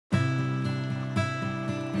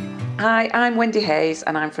Hi, I'm Wendy Hayes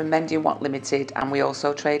and I'm from Mendy and Watt Limited, and we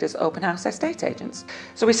also trade as open house estate agents.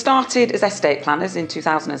 So we started as estate planners in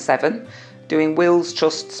 2007, doing wills,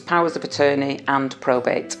 trusts, powers of attorney and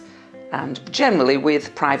probate, and generally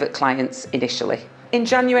with private clients initially. In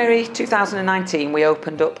January 2019, we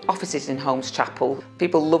opened up offices in Holmes Chapel.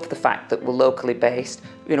 People love the fact that we're locally based.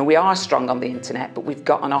 You know, we are strong on the internet, but we've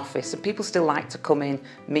got an office and people still like to come in,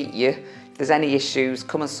 meet you. If there's any issues,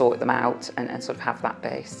 come and sort them out and sort of have that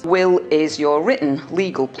base. Will is your written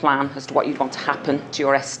legal plan as to what you'd want to happen to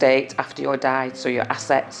your estate after you're died. So your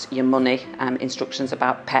assets, your money, instructions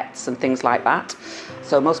about pets and things like that.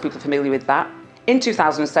 So most people are familiar with that. In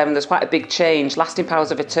 2007, there's quite a big change. Lasting powers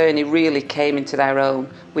of attorney really came into their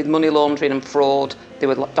own. With money laundering and fraud, there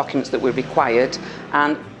were documents that were required,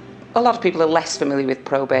 and a lot of people are less familiar with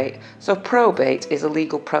probate. So probate is a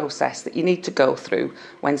legal process that you need to go through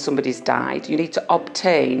when somebody's died. You need to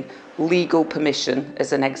obtain legal permission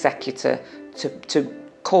as an executor to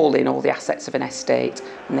call in all the assets of an estate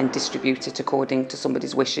and then distribute it according to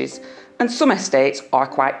somebody's wishes. And some estates are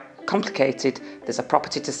quite complicated. There's a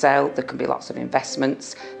property to sell, there can be lots of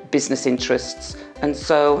investments, business interests, and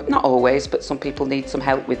so not always, but some people need some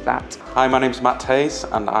help with that. Hi, my name's Matt Hayes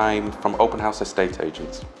and I'm from Open House Estate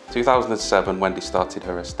Agents. 2007, Wendy started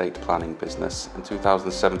her estate planning business. In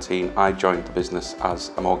 2017, I joined the business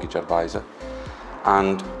as a mortgage advisor,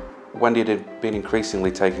 and Wendy had been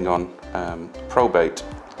increasingly taking on probate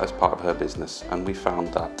as part of her business, and we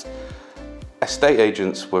found that estate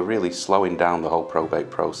agents were really slowing down the whole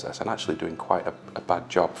probate process and actually doing quite a bad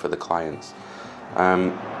job for the clients.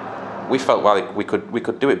 We felt like we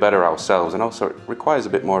could do it better ourselves, and also it requires a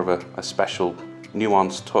bit more of a special,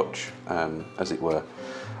 nuanced touch, as it were.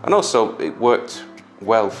 And also it worked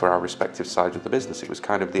well for our respective sides of the business. It was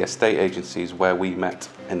kind of the estate agencies where we met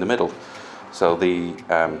in the middle. So the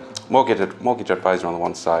mortgage advisor on the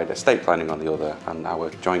one side, estate planning on the other, and our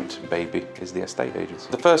joint baby is the estate agency.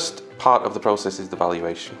 The first part of the process is the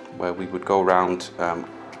valuation, where we would go around,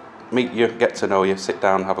 meet you, get to know you, sit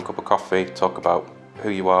down, have a cup of coffee, talk about who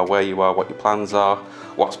you are, where you are, what your plans are,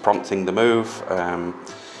 what's prompting the move.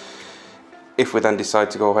 If we then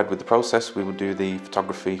decide to go ahead with the process, we would do the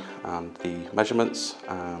photography and the measurements,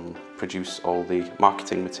 produce all the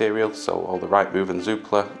marketing material, so all the Rightmove and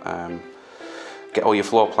Zoopla, get all your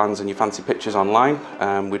floor plans and your fancy pictures online.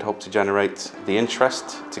 We'd hope to generate the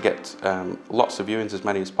interest to get lots of viewings, as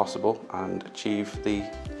many as possible, and achieve the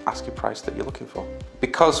asking price that you're looking for.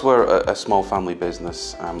 Because we're a small family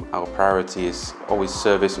business, our priority is always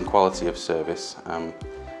service and quality of service.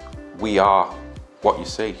 We are what you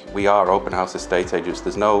see. We are open house estate agents.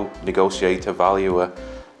 There's no negotiator, valuer.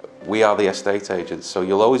 We are the estate agents, so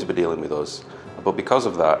you'll always be dealing with us. But because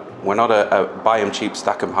of that, we're not a buy 'em cheap,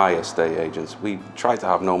 stack 'em high estate agents. We try to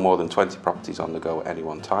have no more than 20 properties on the go at any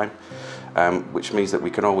one time, which means that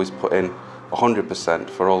we can always put in 100%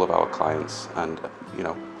 for all of our clients, and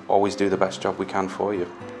always do the best job we can for you.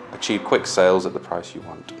 Achieve quick sales at the price you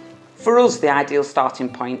want. For us, the ideal starting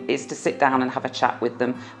point is to sit down and have a chat with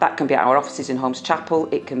them. That can be at our offices in Holmes Chapel,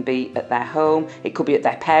 it can be at their home, it could be at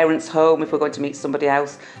their parents' home if we're going to meet somebody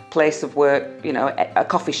else, place of work, a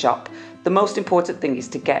coffee shop. The most important thing is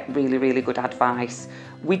to get really, really good advice.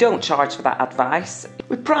 We don't charge for that advice.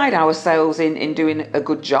 We pride ourselves in doing a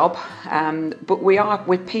good job, but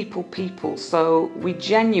we're people, so we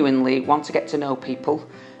genuinely want to get to know people,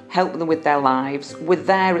 help them with their lives. We're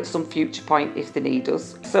there at some future point if they need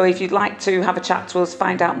us. So if you'd like to have a chat to us,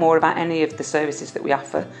 find out more about any of the services that we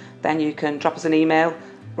offer, then you can drop us an email.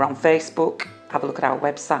 We're on Facebook, have a look at our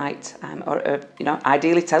website, or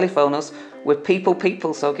ideally telephone us. We're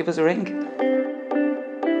people, so give us a ring.